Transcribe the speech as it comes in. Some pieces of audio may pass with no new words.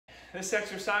This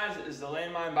exercise is the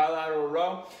landmine bilateral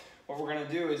row. What we're gonna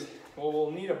do is, well,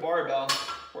 we'll need a barbell.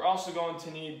 We're also going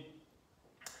to need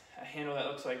a handle that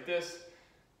looks like this.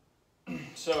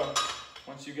 So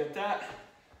once you get that,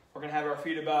 we're gonna have our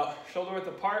feet about shoulder width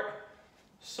apart,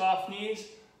 soft knees,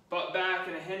 butt back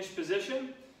in a hinged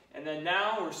position. And then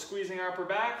now we're squeezing our upper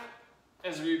back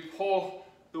as we pull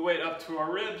the weight up to our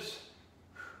ribs,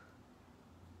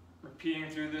 repeating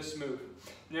through this move.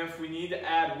 Now if we need to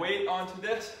add weight onto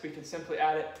this, we can simply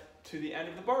add it to the end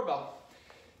of the barbell.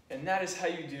 And that is how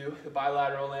you do the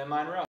bilateral landmine row.